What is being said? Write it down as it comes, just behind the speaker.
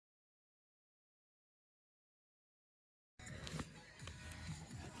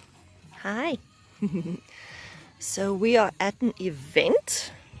Hi. So we are at an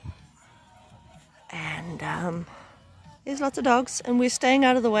event and there's lots of dogs and we're staying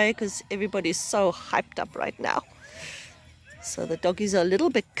out of the way because everybody's so hyped up right now. So the doggies are a little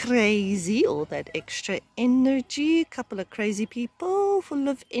bit crazy, all that extra energy, couple of crazy people full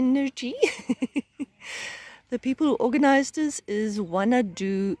of energy. The people who organized this is Wanna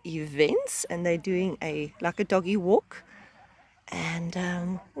Do Events and they're doing like a doggy walk.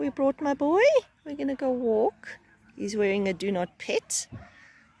 And we brought my boy. We're gonna go walk. He's wearing a do not pet.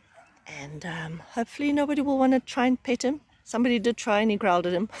 And hopefully nobody will want to try and pet him. Somebody did try and he growled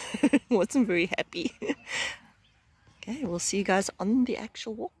at him. Wasn't very happy. Okay, we'll see you guys on the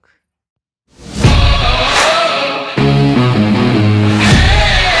actual walk.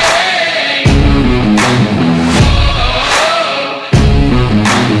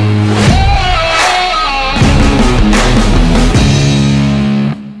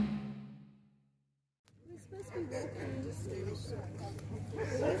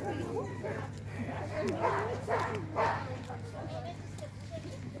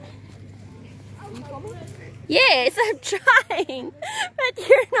 Yes, I'm trying, but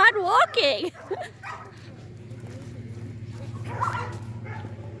you're not walking.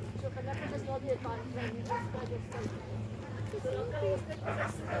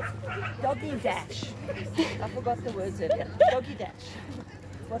 Doggy dash. I forgot the words earlier. Doggy dash.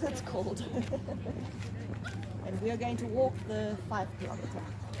 That's what it's called. And we are going to walk the 5 kilometer.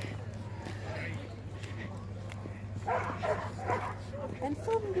 And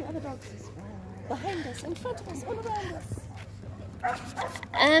film the other dogs as well. Behind us, in front of us, all around us.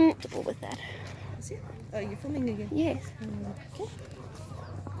 What was that? Is it? Oh, you're filming again? Yes. Okay.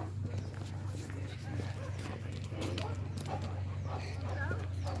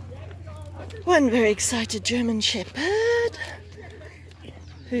 One very excited German Shepherd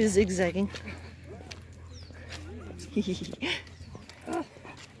who's zigzagging.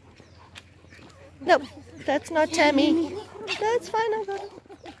 Nope, that's not Tammy. That's fine, I got it.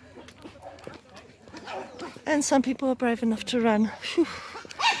 And some people are brave enough to run. Whew.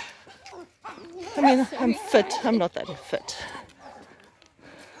 I mean, I'm fit. I'm not that fit.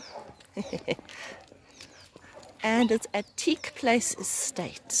 And it's at Teak Place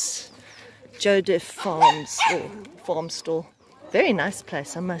Estate. Jodef Farms or farm store. Very nice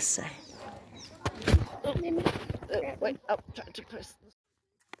place, I must say. Wait, I'm trying to press this.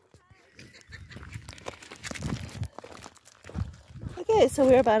 Okay, so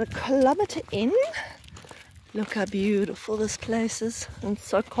we're about 1 kilometer in. Look how beautiful this place is, and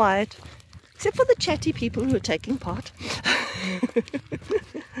so quiet, except for the chatty people who are taking part.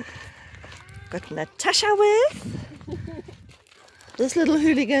 Got Natasha with this little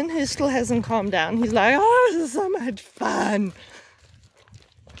hooligan who still hasn't calmed down. He's like, oh, this is so much fun.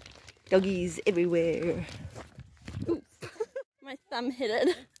 Doggies everywhere. Ooh. My thumb hit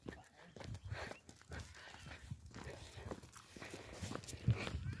it.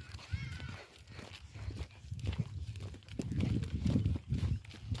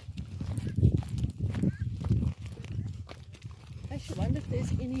 I wonder if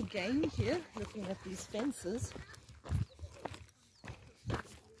there's any game here, looking at these fences.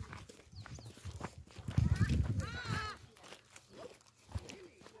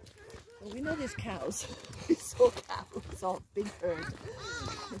 Well, we know there's cows. We saw cows, saw a big herd.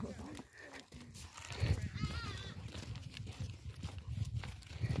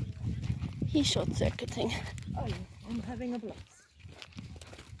 He's short-circuiting. Oh yeah, I'm having a blast.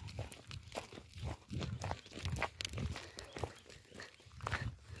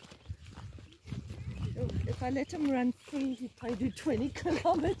 If I let him run free, he'd probably do 20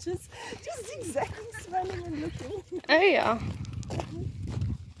 kilometers. Just zigzagging, smiling and looking. Oh yeah.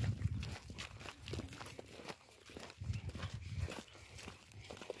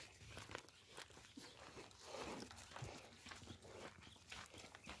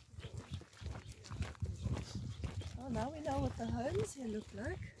 Oh, now we know what the homes here look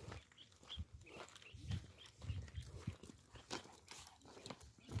like.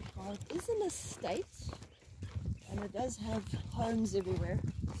 Well, it is an estate. And it does have homes everywhere,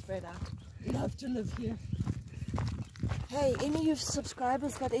 spread out. Love to live here. Hey, any of your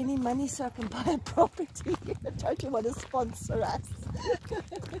subscribers got any money so I can buy a property? Don't you want to sponsor us?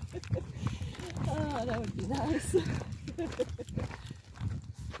 Oh, that would be nice.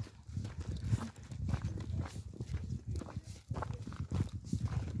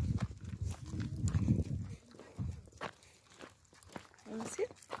 See?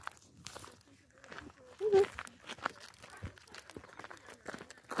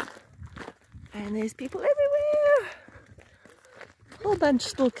 And there's people everywhere. Whole bunch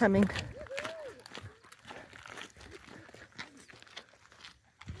still coming.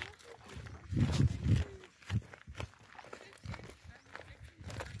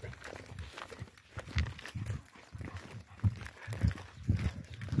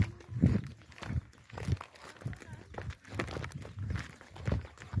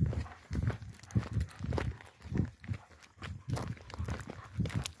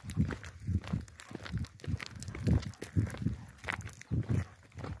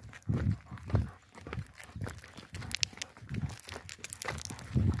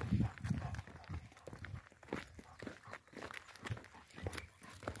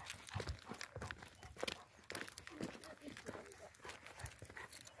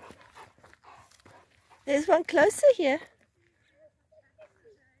 There's one closer here.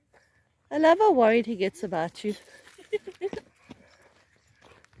 I love how worried he gets about you.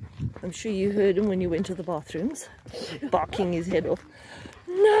 I'm sure you heard him when you went to the bathrooms, barking his head off.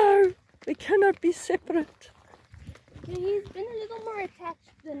 No, we cannot be separate. Yeah, he's been a little more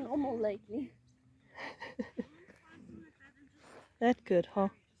attached than normal lately. That good, huh?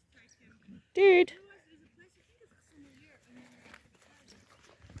 Dude.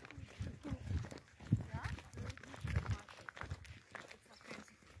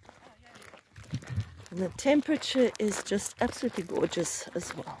 And the temperature is just absolutely gorgeous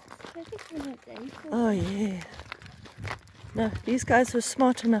as well. Oh yeah. No, these guys were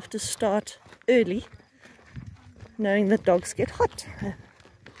smart enough to start early, knowing that dogs get hot.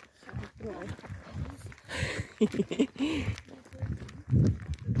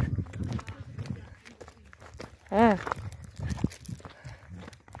 Ah.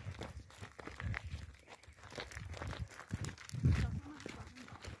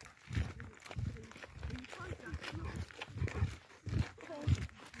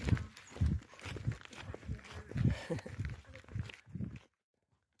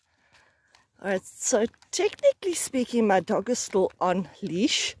 Alright, so technically speaking, my dog is still on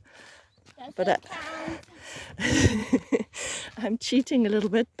leash, but I'm cheating a little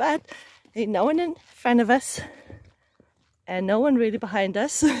bit, but ain't no one in front of us and no one really behind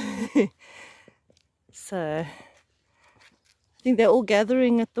us. So I think they're all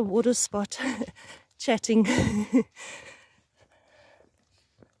gathering at the water spot, chatting.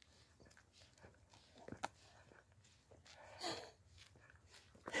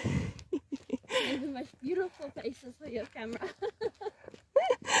 The most beautiful faces for your camera.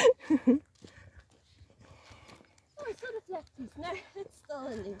 Oh, I saw the flat piece. No, it's still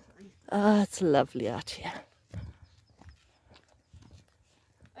in there. Ah, it's lovely out here.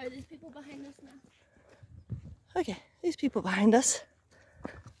 Oh, there's people behind us now. Okay, there's people behind us,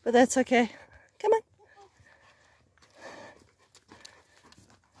 but that's okay. Come on.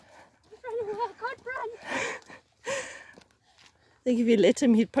 Run away, I can't run. I think if you let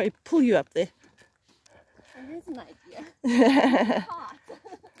him, he'd probably pull you up there. That is an idea.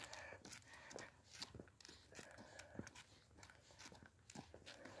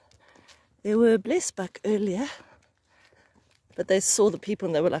 There were a blessbuck earlier, but they saw the people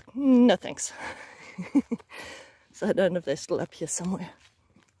and they were like, no thanks. So I don't know if they're still up here somewhere.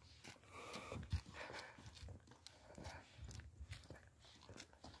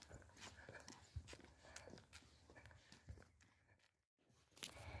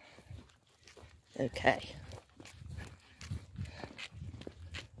 Okay.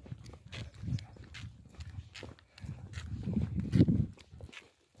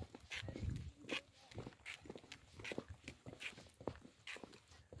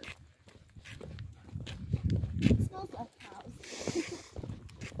 It smells like cows.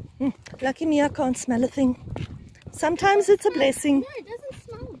 Lucky me, I can't smell a thing. Sometimes it's a blessing. No, it doesn't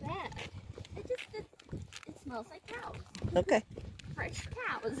smell bad. It smells like cows. Okay. Fresh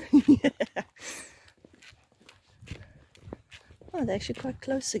cows. Yeah. Oh, they're actually quite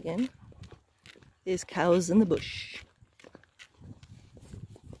close again. There's cows in the bush.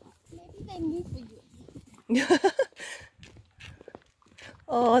 Maybe they move for you.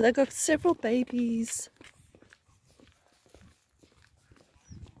 Oh, they've got several babies.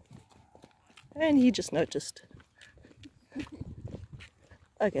 And he just noticed.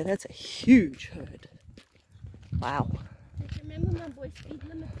 Okay, that's a huge herd. Wow. Just remember my boy speed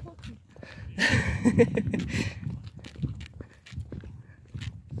limit talking.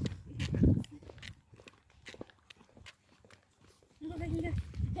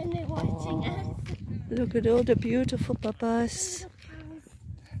 And they're watching us. Look at all the beautiful papas.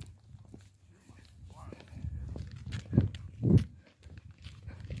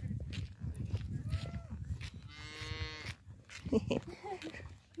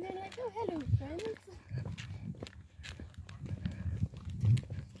 They're like, oh, hello, friends.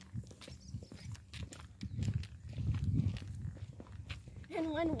 And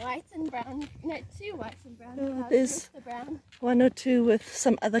one white and brown, no, two whites and brown. Oh, there's the brown. one or two with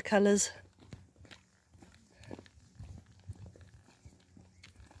some other colors.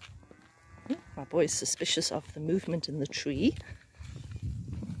 My boy's suspicious of the movement in the tree.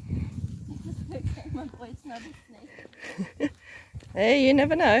 Okay, my boy's not a snake. Hey, you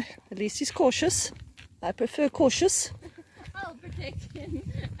never know. At least he's cautious. I prefer cautious. I'll protect him,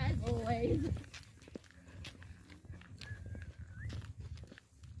 as always.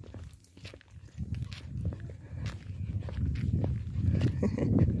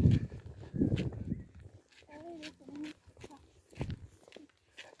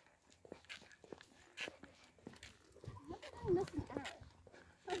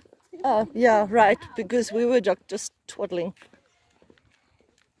 Oh, yeah, right, because we were just twaddling.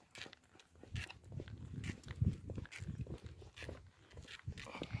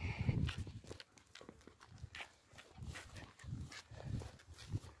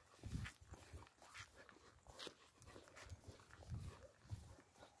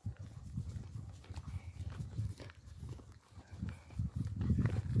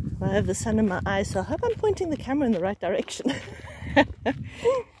 I have the sun in my eyes, so I hope I'm pointing the camera in the right direction.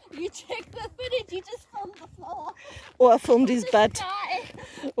 You check the footage, you just filmed the floor. Or I filmed his butt. Sky.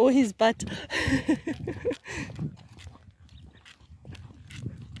 Or his butt.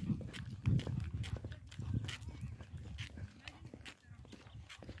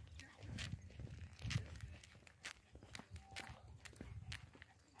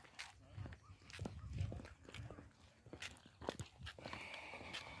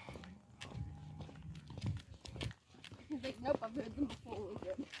 He's like, nope, I've heard them before.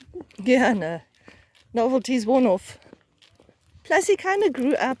 We're good. Yeah, no. Novelty's worn off. Plus he kind of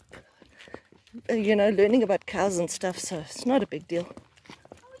grew up, you know, learning about cows and stuff, so it's not a big deal.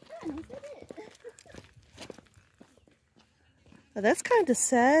 Oh, yeah, is that it? Well, that's kind of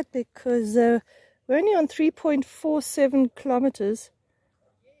sad because we're only on 3.47 kilometers,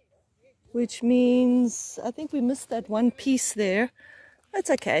 which means I think we missed that one piece there. That's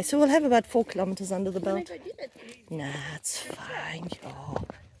okay, so we'll have about 4 kilometers under the belt. Can I go do that? Nah, it's fine. Oh,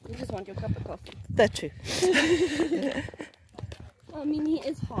 You just want your cup of coffee. that's true. I mean, he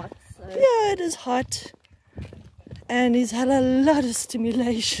is hot, so... Yeah, it is hot. And he's had a lot of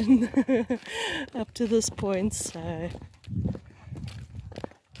stimulation up to this point, so...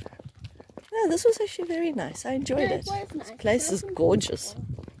 No, this was actually very nice. I enjoyed Yeah, it. it was nice. This place Nice is and gorgeous.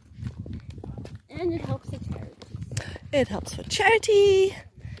 And it helps the charities. It helps for charity.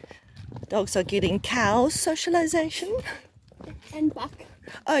 Dogs are getting cows, socialization. And buck.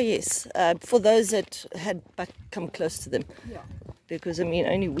 Oh yes, for those that had buck come close to them. Yeah. Because I mean,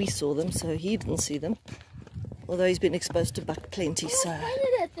 only we saw them, so he didn't see them. Although he's been exposed to buck plenty, so I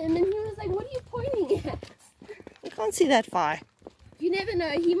pointed at them and he was like, what are you pointing at? we can't see that far. You never know,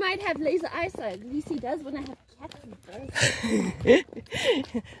 he might have laser eyesight. At least he does when I have cat food.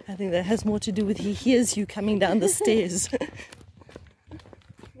 I think that has more to do with he hears you coming down the stairs.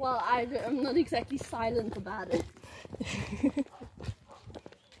 Well, I'm not exactly silent about it.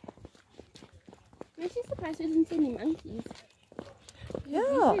 I'm actually surprised we didn't see any monkeys. Yeah,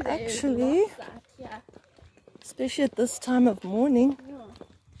 Usually there is actually, lots that, yeah. especially at this time of morning. Yeah.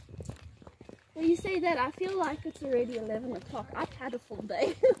 Well, you say that, I feel like it's already 11 o'clock. I've had a full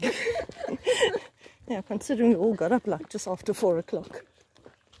day. Yeah, considering we all got up like just after 4 o'clock.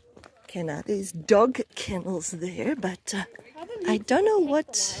 Okay, now there's dog kennels there, but I don't know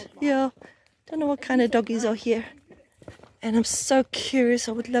what, don't know what kind of doggies are here. And I'm so curious,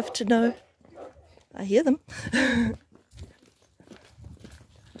 I would love to know. I hear them.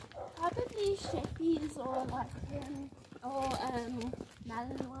 Probably Sheppies or Lycan or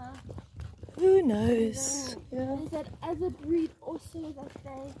Malinois. Who knows? Yeah. There's that other breed also that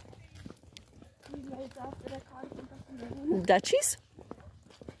they do loads of, but I can't think of the name. Dutchies?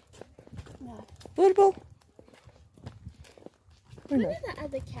 No. Bourbon? Who What knows? are the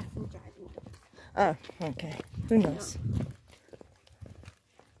other cattle driving dogs? Oh, okay. Who knows?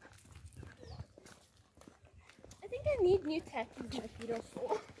 I think I need new tattoos. My feet are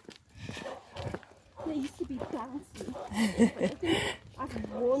sore. They used to be bouncy, but I think I've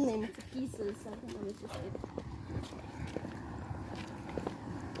worn them to pieces, so I think I'm just get.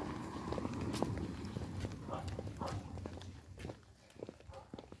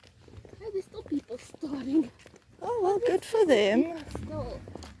 Oh, there's still people starting. Oh, well, good for them. Still.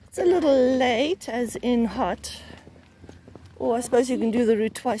 It's a little late, as in hot. Or I suppose you can do the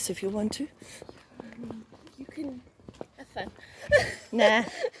route twice if you want to. You can have fun. Nah,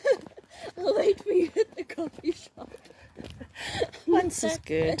 I'll wait for you at the coffee shop. once is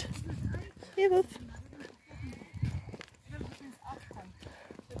good. Yeah, Wolf.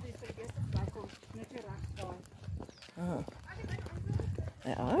 Oh.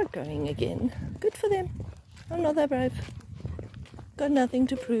 They are going again. Good for them. I'm not that brave. Got nothing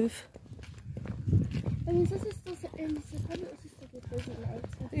to prove. I mean, this is still so early, so probably also still get busy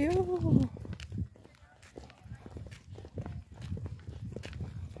later. Yo.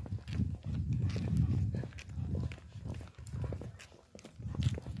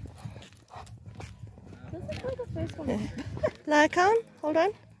 This is like the first one. Lycan, hold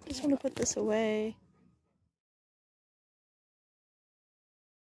on. Just want to put this away.